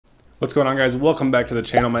What's going on, guys? Welcome back to the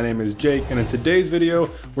channel. My name is Jake, and in today's video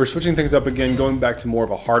we're switching things up again, going back to more of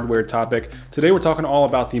a hardware topic. Today we're talking all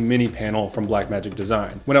about the mini panel from Blackmagic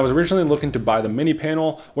Design. When I was originally looking to buy the mini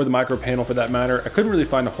panel, or the micro panel for that matter, I couldn't really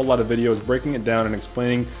find a whole lot of videos breaking it down and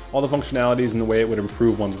explaining all the functionalities and the way it would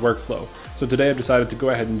improve one's workflow. So today I've decided to go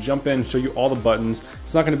ahead and jump in, show you all the buttons.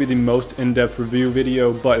 It's not going to be the most in-depth review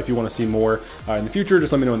video, but if you want to see more in the future,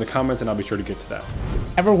 just let me know in the comments and I'll be sure to get to that.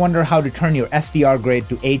 Ever wonder how to turn your SDR grade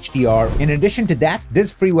to HDR? In addition to that,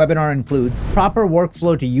 this free webinar includes proper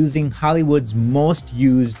workflow to using Hollywood's most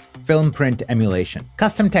used film print emulation,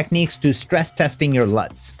 custom techniques to stress testing your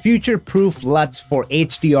LUTs, future-proof LUTs for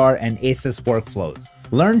HDR and ACES workflows.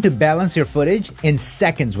 Learn to balance your footage in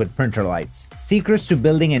seconds with printer lights. Secrets to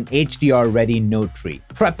building an HDR-ready node tree.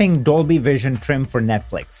 Prepping Dolby Vision trim for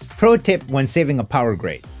Netflix. Pro tip when saving a power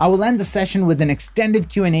grade. I will end the session with an extended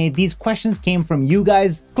Q&A. These questions came from you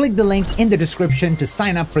guys. Click the link in the description to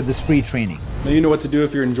sign up for this free training. Now you know what to do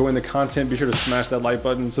if you're enjoying the content. Be sure to smash that like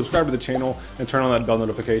button, subscribe to the channel, and turn on that bell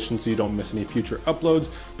notification so you don't miss any future uploads.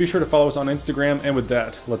 Be sure to follow us on Instagram, and with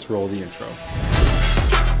that, let's roll the intro.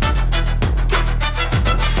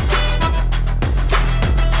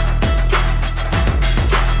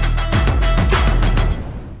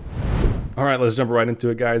 All right, let's jump right into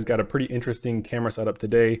it, guys. Got a pretty interesting camera setup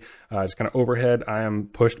today. Just kind of overhead. I am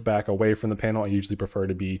pushed back away from the panel. I usually prefer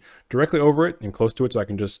to be directly over it and close to it so I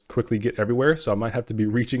can just quickly get everywhere. So I might have to be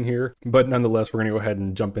reaching here, but nonetheless, we're gonna go ahead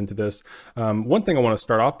and jump into this. One thing I wanna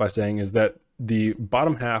start off by saying is that the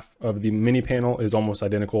bottom half of the mini panel is almost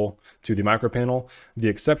identical to the micro panel. The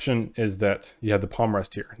exception is that you have the palm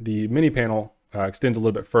rest here. The mini panel extends a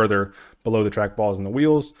little bit further below the trackballs and the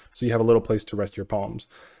wheels, so you have a little place to rest your palms.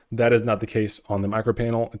 That is not the case on the micro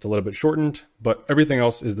panel. It's a little bit shortened, but everything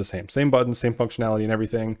else is the same. Same buttons, same functionality and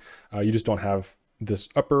everything. You just don't have this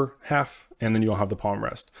upper half, and then you don't have the palm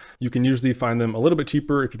rest. You can usually find them a little bit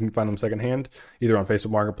cheaper if you can find them secondhand, either on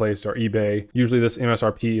Facebook Marketplace or eBay. Usually this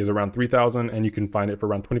MSRP is around $3,000 and you can find it for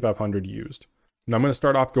around $2,500 used. Now I'm going to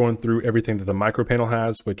start off going through everything that the micro panel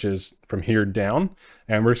has, which is from here down.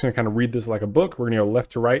 And we're just going to kind of read this like a book. We're going to go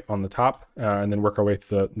left to right on the top and then work our way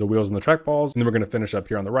through the wheels and the trackballs. And then we're going to finish up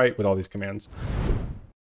here on the right with all these commands.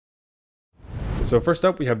 So first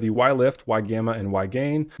up, we have the Y lift, Y gamma, and Y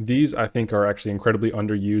gain. These I think are actually incredibly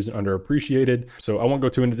underused and underappreciated. So I won't go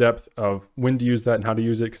too into depth of when to use that and how to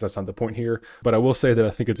use it, because that's not the point here. But I will say that I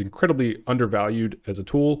think it's incredibly undervalued as a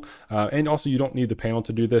tool. And also you don't need the panel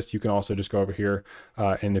to do this. You can also just go over here.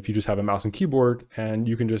 And if you just have a mouse and keyboard, and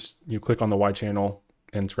you can just click on the Y channel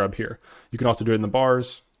and scrub here. You can also do it in the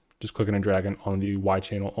bars, just clicking and dragging on the Y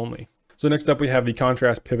channel only. So next up, we have the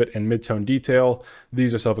contrast, pivot, and midtone detail.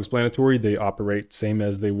 These are self-explanatory. They operate same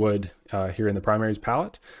as they would here in the Primaries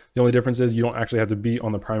palette. The only difference is you don't actually have to be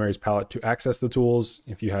on the Primaries palette to access the tools.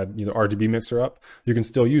 If you had the RGB mixer up, you can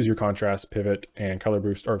still use your contrast, pivot, and color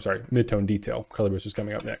boost, or sorry, midtone detail. Color boost is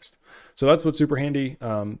coming up next. So that's what's super handy.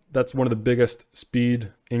 That's one of the biggest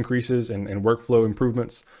speed increases and workflow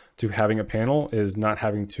improvements to having a panel, is not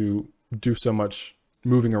having to do so much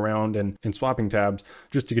moving around and swapping tabs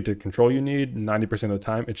just to get to the control you need. 90% of the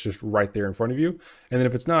time, it's just right there in front of you. And then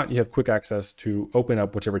if it's not, you have quick access to open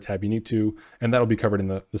up whichever tab you need to, and that'll be covered in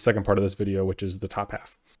the second part of this video, which is the top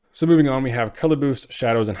half. So moving on, we have color boost,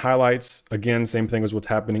 shadows, and highlights. Again, same thing as what's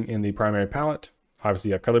happening in the primary palette. Obviously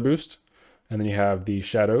you have color boost, and then you have the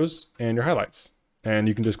shadows and your highlights. And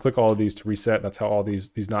you can just click all of these to reset. That's how all these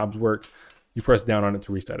knobs work. You press down on it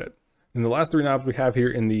to reset it. And the last three knobs we have here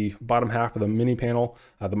in the bottom half of the mini panel,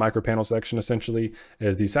 the micro panel section essentially,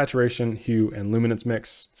 is the saturation, hue, and luminance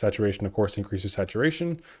mix. Saturation, of course, increases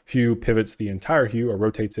saturation. Hue pivots the entire hue, or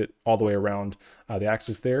rotates it all the way around the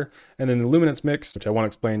axis there. And then the luminance mix, which I won't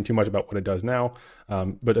explain too much about what it does now,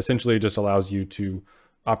 but essentially it just allows you to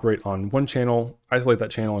operate on one channel, isolate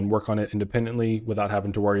that channel, and work on it independently without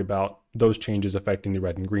having to worry about those changes affecting the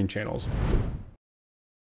red and green channels.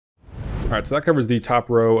 All right, so that covers the top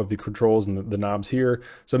row of the controls and the knobs here.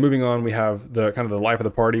 So moving on, we have the kind of the life of the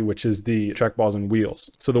party, which is the trackballs and wheels.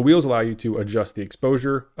 So the wheels allow you to adjust the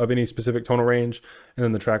exposure of any specific tonal range. And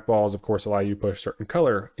then the trackballs, of course, allow you to push certain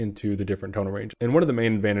color into the different tonal range. And one of the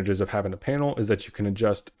main advantages of having a panel is that you can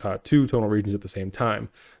adjust two tonal regions at the same time.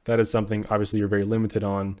 That is something obviously you're very limited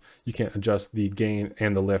on. You can't adjust the gain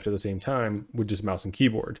and the lift at the same time with just mouse and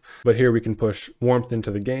keyboard. But here we can push warmth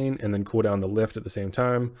into the gain and then cool down the lift at the same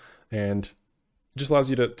time. And just allows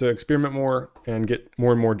you to experiment more and get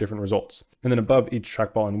more and more different results. And then above each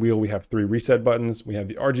trackball and wheel, we have three reset buttons. We have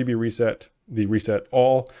the RGB reset, the reset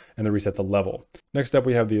all, and the reset the level. Next up,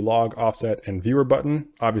 we have the log, offset, and viewer button.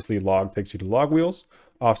 Obviously, log takes you to log wheels.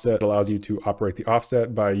 Offset allows you to operate the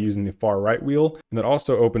offset by using the far right wheel. And that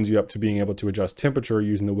also opens you up to being able to adjust temperature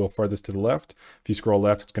using the wheel farthest to the left. If you scroll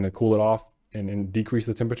left, it's going to cool it off and decrease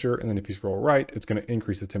the temperature. And then if you scroll right, it's going to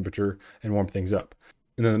increase the temperature and warm things up.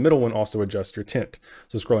 And then the middle one also adjusts your tint.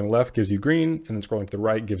 So scrolling left gives you green, and then scrolling to the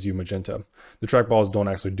right gives you magenta. The trackballs don't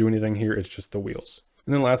actually do anything here, it's just the wheels.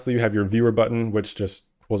 And then lastly, you have your viewer button, which just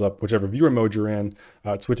pulls up whichever viewer mode you're in.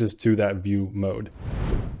 It switches to that view mode.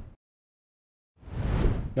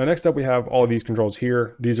 Now next up, we have all of these controls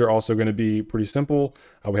here. These are also going to be pretty simple.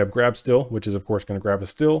 We have grab still, which is of course going to grab a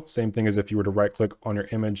still. Same thing as if you were to right click on your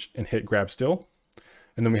image and hit grab still.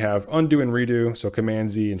 And then we have undo and redo, so Command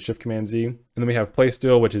Z and Shift Command Z. And then we have play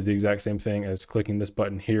still, which is the exact same thing as clicking this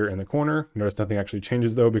button here in the corner. Notice nothing actually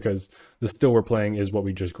changes though, because the still we're playing is what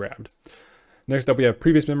we just grabbed. Next up, we have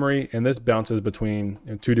previous memory, and this bounces between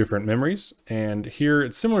two different memories. And here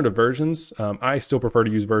it's similar to versions. I still prefer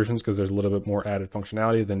to use versions because there's a little bit more added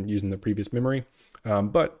functionality than using the previous memory.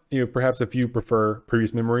 But perhaps if you prefer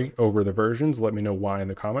previous memory over the versions, let me know why in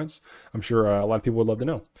the comments. I'm sure a lot of people would love to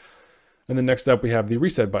know. And then next up, we have the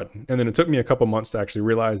reset button. And then it took me a couple months to actually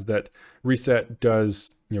realize that reset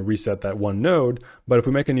does reset that one node. But if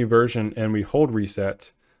we make a new version and we hold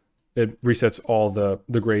reset, it resets all the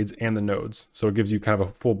grades and the nodes. So it gives you kind of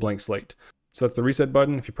a full blank slate. So that's the reset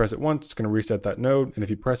button. If you press it once, it's going to reset that node. And if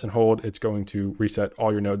you press and hold, it's going to reset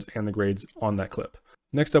all your nodes and the grades on that clip.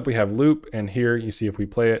 Next up, we have loop, and here you see if we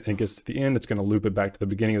play it and it gets to the end, it's going to loop it back to the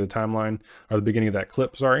beginning of the timeline, or the beginning of that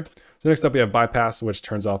clip, sorry. So next up, we have bypass, which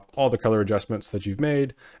turns off all the color adjustments that you've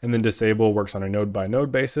made, and then disable works on a node by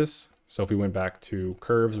node basis. So if we went back to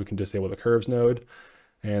curves, we can disable the curves node,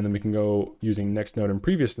 and then we can go using next node and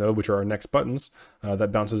previous node, which are our next buttons,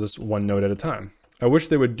 that bounces us one node at a time. I wish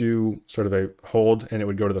they would do sort of a hold and it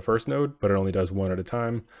would go to the first node, but it only does one at a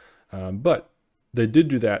time. But they did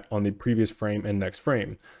do that on the previous frame and next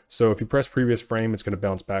frame. So if you press previous frame, it's going to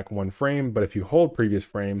bounce back one frame. But if you hold previous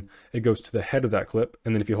frame, it goes to the head of that clip.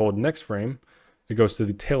 And then if you hold next frame, it goes to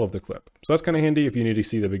the tail of the clip. So that's kind of handy if you need to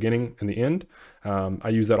see the beginning and the end. I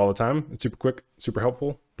use that all the time. It's super quick, super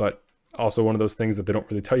helpful, but also one of those things that they don't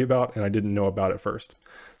really tell you about, and I didn't know about at first.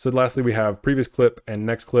 So lastly, we have previous clip and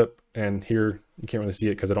next clip, and here you can't really see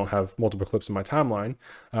it because I don't have multiple clips in my timeline,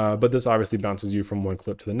 but this obviously bounces you from one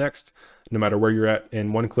clip to the next. No matter where you're at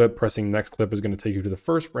in one clip, pressing next clip is going to take you to the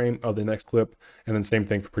first frame of the next clip, and then same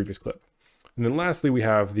thing for previous clip. And then lastly, we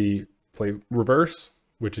have the play reverse,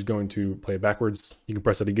 which is going to play backwards. You can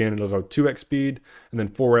press it again, it'll go 2x speed, and then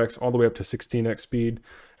 4x all the way up to 16x speed.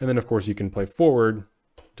 And then of course you can play forward,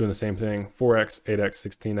 doing the same thing, 4x, 8x,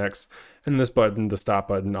 16x, and this button, the stop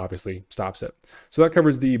button, obviously stops it. So that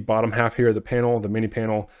covers the bottom half here of the panel, the mini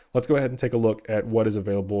panel. Let's go ahead and take a look at what is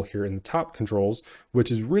available here in the top controls,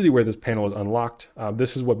 which is really where this panel is unlocked.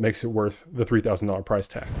 This is what makes it worth the $3,000 price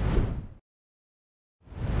tag.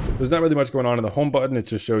 There's not really much going on in the home button. It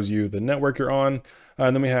just shows you the network you're on.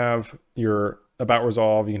 And then we have your about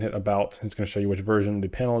resolve. You can hit about. It's going to show you which version the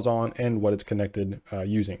panel is on and what it's connected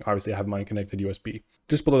using. Obviously I have mine connected USB.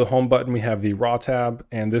 Just below the home button, we have the raw tab,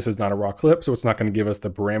 and this is not a raw clip, so it's not going to give us the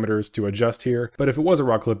parameters to adjust here. But if it was a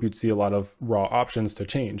raw clip, you'd see a lot of raw options to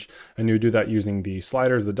change, and you would do that using the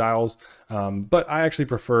sliders, the dials. But I actually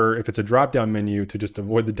prefer, if it's a drop-down menu, to just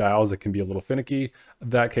avoid the dials that can be a little finicky. In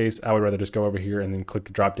that case, I would rather just go over here and then click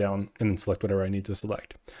the drop-down and then select whatever I need to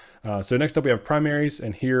select. So next up we have primaries,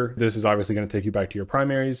 and here this is obviously going to take you back to your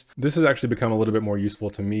primaries. This has actually become a little bit more useful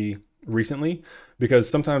to me recently, because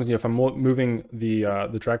sometimes if I'm moving the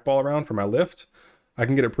trackball around for my lift, I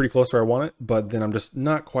can get it pretty close to where I want it, but then I'm just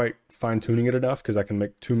not quite fine-tuning it enough because I can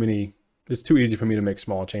make too many. It's too easy for me to make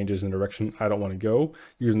small changes in the direction I don't want to go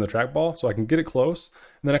using the trackball. So I can get it close,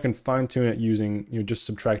 and then I can fine-tune it using just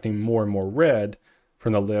subtracting more and more red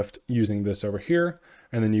from the lift using this over here,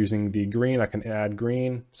 and then using the green, I can add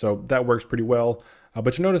green. So that works pretty well.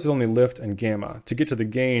 But you notice it's only lift and gamma. To get to the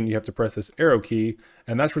gain, you have to press this arrow key,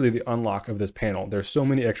 and that's really the unlock of this panel. There's so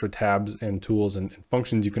many extra tabs and tools and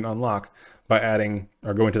functions you can unlock by adding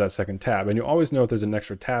or going to that second tab. And you always know if there's an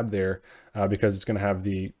extra tab there because it's going to have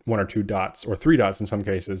the 1 or 2 dots, or 3 dots in some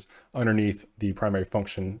cases, underneath the primary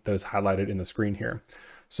function that is highlighted in the screen here.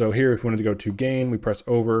 So here, if we wanted to go to gain, we press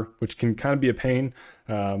over, which can kind of be a pain,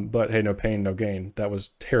 but hey, no pain, no gain. That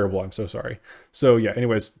was terrible, I'm so sorry. So yeah,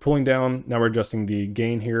 anyways, pulling down, now we're adjusting the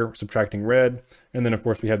gain here, subtracting red. And then of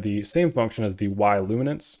course we have the same function as the Y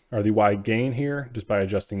luminance, or the Y gain here, just by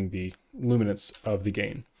adjusting the luminance of the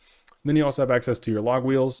gain. Then you also have access to your log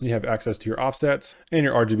wheels, you have access to your offsets and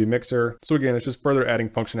your RGB mixer. So again, it's just further adding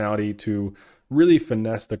functionality to really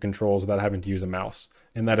finesse the controls without having to use a mouse.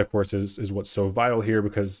 And that, of course, is what's so vital here,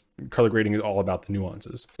 because color grading is all about the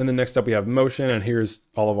nuances. And then next up, we have motion, and here's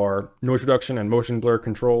all of our noise reduction and motion blur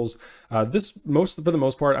controls. For the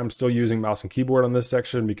most part, I'm still using mouse and keyboard on this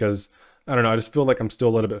section because I don't know, I just feel like I'm still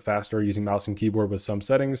a little bit faster using mouse and keyboard with some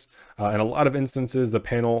settings. In a lot of instances, the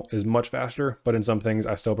panel is much faster, but in some things,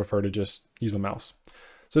 I still prefer to just use my mouse.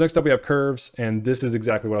 So next up, we have curves, and this is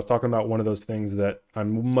exactly what I was talking about, one of those things that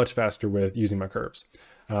I'm much faster with using my curves.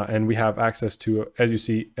 And we have access to, as you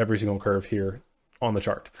see, every single curve here on the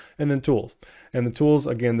chart. And then tools. And the tools,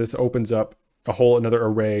 again, this opens up a whole another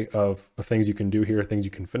array of things you can do here, things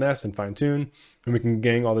you can finesse and fine tune. And we can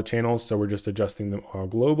gang all the channels, so we're just adjusting them all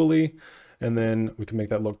globally. And then we can make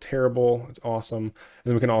that look terrible. It's awesome. And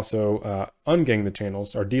then we can also ungang the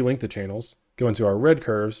channels or delink the channels, go into our red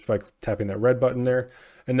curves by tapping that red button there.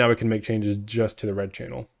 And now we can make changes just to the red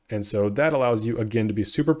channel. And so that allows you, again, to be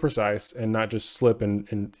super precise and not just slip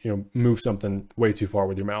and move something way too far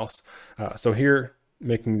with your mouse. So here,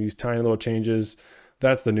 making these tiny little changes,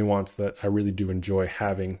 that's the nuance that I really do enjoy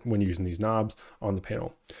having when using these knobs on the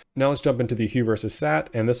panel. Now let's jump into the hue versus sat,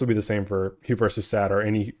 and this will be the same for hue versus sat or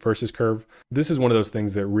any versus curve. This is one of those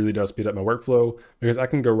things that really does speed up my workflow because I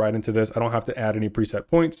can go right into this. I don't have to add any preset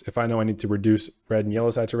points. If I know I need to reduce red and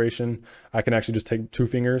yellow saturation, I can actually just take 2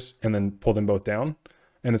 fingers and then pull them both down.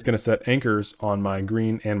 And it's going to set anchors on my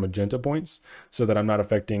green and magenta points so that I'm not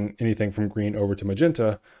affecting anything from green over to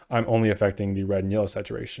magenta. I'm only affecting the red and yellow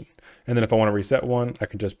saturation. And then if I want to reset one, I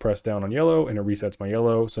can just press down on yellow and it resets my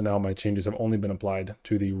yellow. So now my changes have only been applied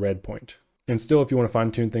to the red point. And still, if you want to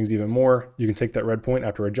fine tune things even more, you can take that red point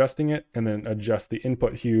after adjusting it and then adjust the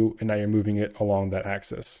input hue. And now you're moving it along that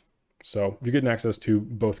axis. So you're getting access to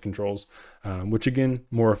both controls, which again,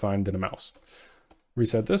 more refined than a mouse.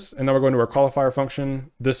 Reset this, and now we're going to our qualifier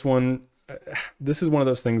function. This is one of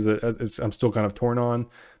those things that I'm still kind of torn on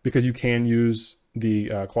because you can use the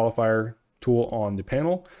qualifier tool on the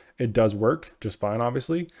panel. It does work just fine,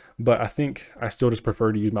 obviously, but I think I still just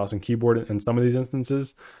prefer to use mouse and keyboard in some of these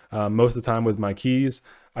instances. Most of the time with my keys,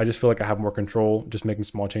 I just feel like I have more control just making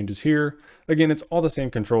small changes here. Again, it's all the same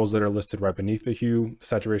controls that are listed right beneath the hue,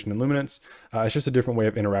 saturation, and luminance. It's just a different way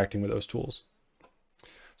of interacting with those tools.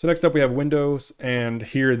 So next up we have windows, and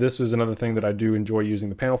here this is another thing that I do enjoy using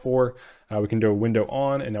the panel for. We can do a window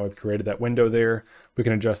on, and now we've created that window there. We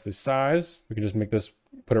can adjust the size. We can just make this,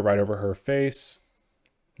 put it right over her face.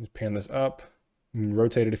 Just pan this up, you can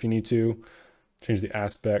rotate it if you need to. Change the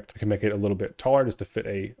aspect. We can make it a little bit taller just to fit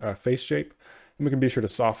a face shape. And we can be sure to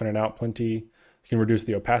soften it out plenty. You can reduce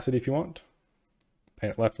the opacity if you want. Pan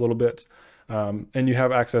it left a little bit. And you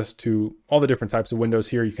have access to all the different types of windows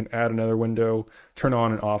here. You can add another window, turn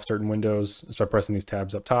on and off certain windows just by pressing these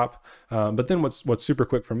tabs up top. But then what's super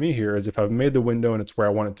quick for me here is if I've made the window and it's where I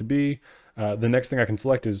want it to be, the next thing I can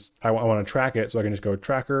select is I want to track it. So I can just go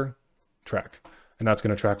tracker, track, and that's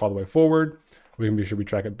going to track all the way forward. We can be sure we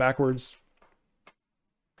track it backwards.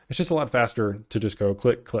 It's just a lot faster to just go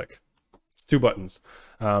click, click. It's 2 buttons.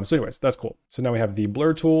 So anyways, that's cool. So now we have the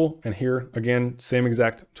blur tool, and here again, same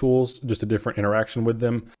exact tools, just a different interaction with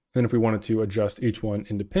them. Then if we wanted to adjust each one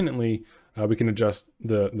independently, we can adjust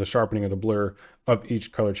the sharpening or the blur of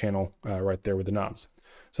each color channel right there with the knobs.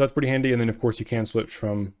 So that's pretty handy. And then of course you can switch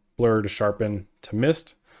from blur to sharpen to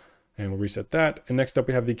mist, and we'll reset that. And next up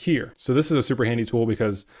we have the keyer. So this is a super handy tool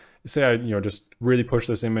because say I just really push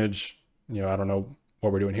this image, I don't know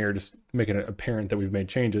what we're doing here, just making it apparent that we've made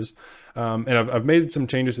changes. And I've made some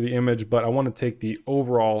changes to the image, but I want to take the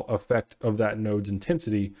overall effect of that node's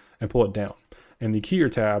intensity and pull it down. In the keyer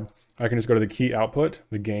tab, I can just go to the key output,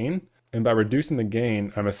 the gain, and by reducing the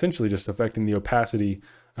gain, I'm essentially just affecting the opacity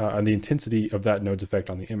and the intensity of that node's effect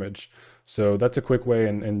on the image. So that's a quick way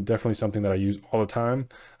and definitely something that I use all the time.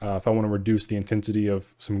 If I want to reduce the intensity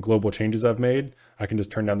of some global changes I've made, I can just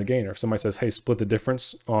turn down the gain. Or if somebody says, hey, split the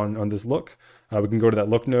difference on this look, we can go to that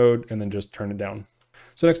look node and then just turn it down.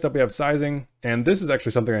 So next up we have sizing, and this is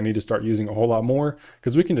actually something I need to start using a whole lot more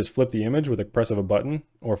because we can just flip the image with a press of a button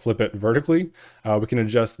or flip it vertically. We can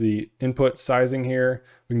adjust the input sizing here.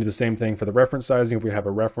 We can do the same thing for the reference sizing if we have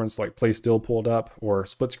a reference like play still pulled up or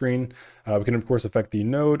split screen. We can of course affect the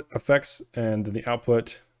node effects and then the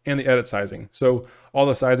output and the edit sizing. So all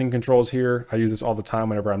the sizing controls here, I use this all the time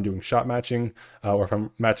whenever I'm doing shot matching or if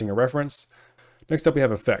I'm matching a reference. Next up, we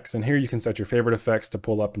have effects, and here you can set your favorite effects to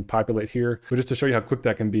pull up and populate here. But just to show you how quick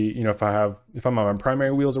that can be, if I'm on my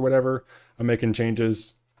primary wheels or whatever, I'm making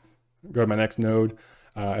changes, go to my next node.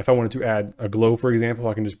 If I wanted to add a glow, for example,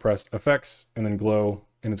 I can just press effects and then glow,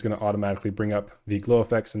 and it's going to automatically bring up the glow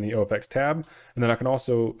effects in the OFX tab. And then I can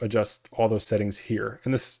also adjust all those settings here.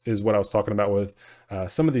 And this is what I was talking about with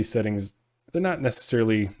some of these settings they're not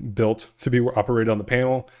necessarily built to be operated on the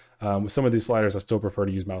panel. With some of these sliders, I still prefer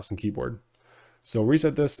to use mouse and keyboard. So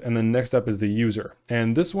reset this, and then next up is the user.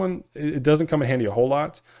 And this one, it doesn't come in handy a whole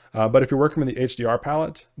lot, but if you're working with the HDR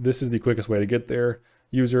palette, this is the quickest way to get there.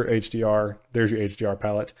 User, HDR, there's your HDR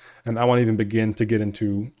palette. And I won't even begin to get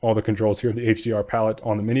into all the controls here of the HDR palette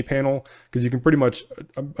on the mini panel, because you can pretty much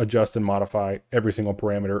adjust and modify every single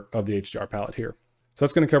parameter of the HDR palette here. So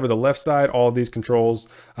that's going to cover the left side, all of these controls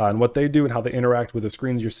and what they do and how they interact with the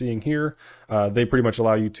screens you're seeing here. They pretty much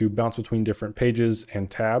allow you to bounce between different pages and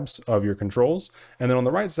tabs of your controls. And then on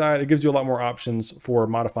the right side, it gives you a lot more options for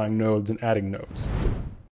modifying nodes and adding nodes.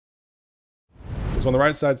 So on the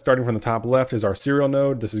right side, starting from the top left, is our serial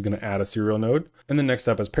node. This is going to add a serial node. And then next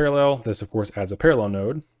up is parallel. This, of course, adds a parallel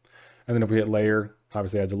node. And then if we hit layer,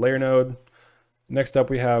 obviously adds a layer node. Next up,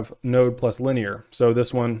 we have node plus linear. So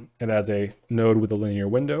this one, it adds a node with a linear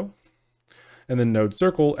window. And then node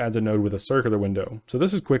circle adds a node with a circular window. So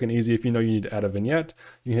this is quick and easy. If you know you need to add a vignette,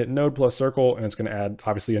 you can hit node plus circle, and it's going to add,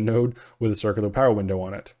 obviously, a node with a circular power window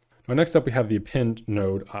on it. Now, next up, we have the append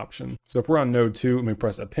node option. So if we're on node 2 and we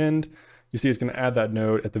press append, you see it's going to add that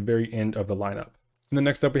node at the very end of the lineup. And then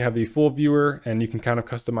next up, we have the full viewer, and you can kind of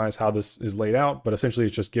customize how this is laid out, but essentially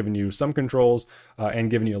it's just giving you some controls and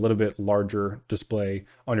giving you a little bit larger display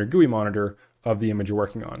on your GUI monitor of the image you're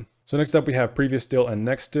working on. So next up, we have previous still and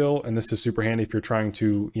next still, and this is super handy if you're trying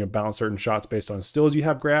to balance certain shots based on stills you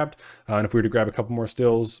have grabbed. And if we were to grab a couple more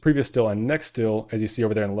stills, previous still and next still, as you see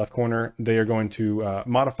over there in the left corner, they are going to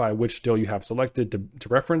modify which still you have selected to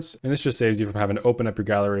reference. And this just saves you from having to open up your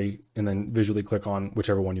gallery and then visually click on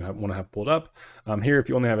whichever one you want to have pulled up. Here, if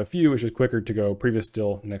you only have a few, it's just quicker to go previous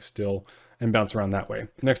still, next still, and bounce around that way.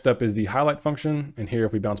 Next up is the highlight function. And here,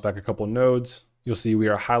 if we bounce back a couple of nodes, you'll see we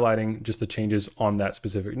are highlighting just the changes on that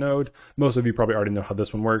specific node. Most of you probably already know how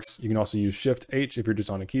this one works. You can also use Shift H if you're just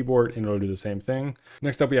on a keyboard and it'll do the same thing.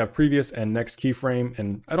 Next up, we have previous and next keyframe.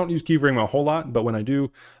 And I don't use keyframe a whole lot, but when I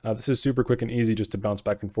do, this is super quick and easy just to bounce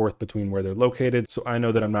back and forth between where they're located. So I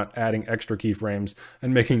know that I'm not adding extra keyframes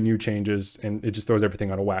and making new changes, and it just throws everything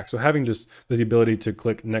out of whack. So having just this ability to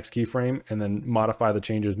click next keyframe and then modify the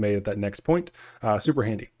changes made at that next point, super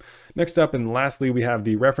handy. Next up, and lastly, we have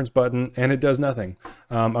the reference button, and it does nothing.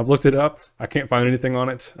 I've looked it up. I can't find anything on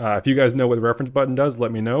it. If you guys know what the reference button does,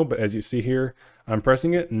 let me know. But as you see here, I'm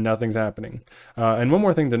pressing it, nothing's happening. And one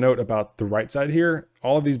more thing to note about the right side here,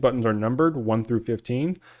 all of these buttons are numbered 1 through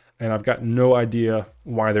 15. And I've got no idea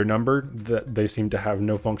why they're numbered. That they seem to have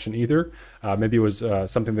no function either. Maybe it was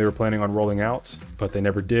something they were planning on rolling out, but they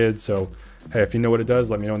never did. So hey, if you know what it does,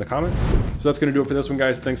 let me know in the comments. So that's gonna do it for this one,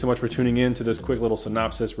 guys. Thanks so much for tuning in to this quick little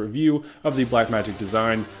synopsis review of the Blackmagic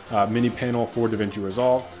Design Mini Panel for DaVinci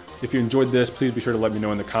Resolve. If you enjoyed this, please be sure to let me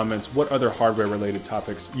know in the comments what other hardware related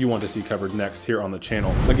topics you want to see covered next here on the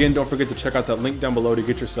channel. Again, don't forget to check out that link down below to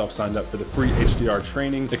get yourself signed up for the free HDR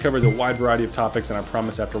training. It covers a wide variety of topics, and I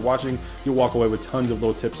promise after watching, you'll walk away with tons of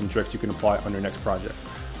little tips and tricks you can apply on your next project.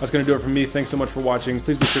 That's going to do it for me. Thanks so much for watching.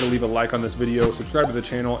 Please be sure to leave a like on this video, subscribe to the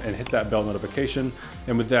channel, and hit that bell notification.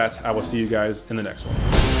 And with that, I will see you guys in the next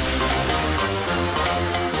one.